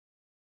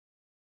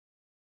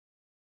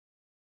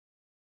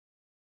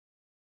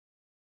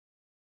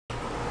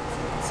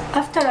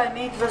After I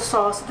made the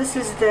sauce, this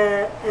is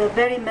the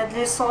berry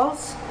medley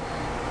sauce.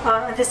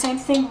 The same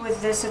thing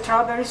with the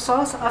strawberry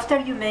sauce. After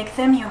you make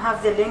them, you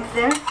have the link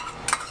there.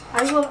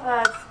 I will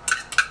add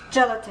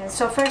gelatin.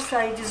 So first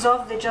I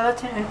dissolve the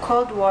gelatin in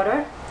cold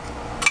water,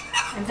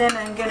 and then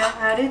I'm gonna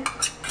add it.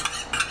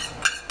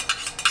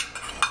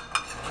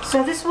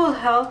 So this will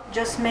help,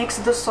 just makes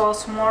the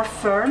sauce more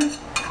firm,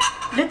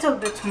 little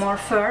bit more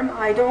firm.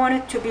 I don't want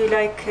it to be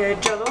like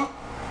jello,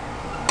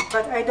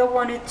 but I don't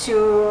want it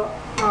to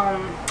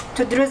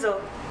drizzle.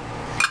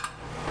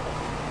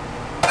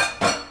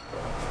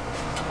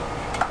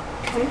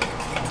 Okay,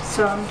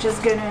 so I'm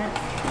just gonna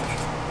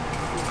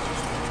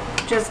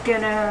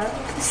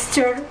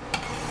stir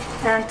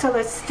until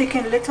it's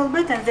thickened a little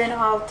bit, and then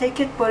I'll take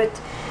it, put it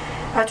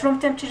at room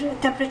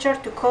temperature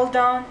to cool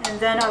down, and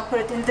then I'll put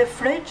it in the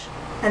fridge,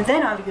 and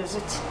then I'll use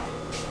it.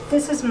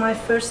 This is my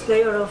first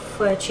layer of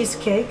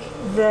cheesecake.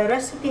 The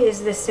recipe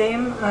is the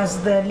same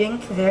as the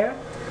link there,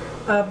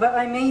 but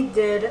I made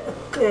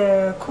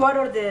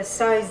quarter the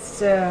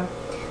size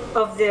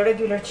of the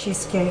regular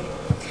cheesecake,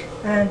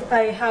 and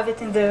I have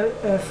it in the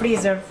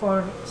freezer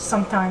for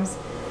some times.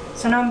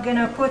 So now I'm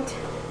gonna put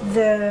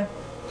the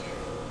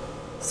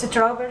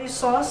strawberry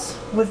sauce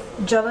with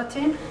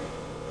gelatin.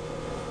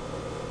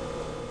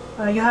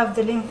 You have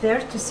the link there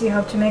to see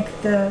how to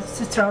make the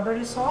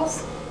strawberry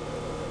sauce.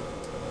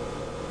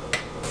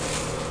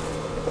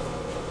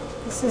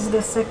 This is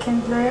the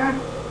second layer.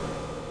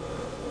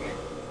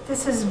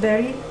 This is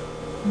berry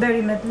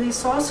medley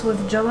sauce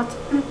with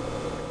gelatin.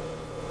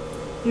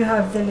 You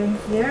have the link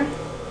there.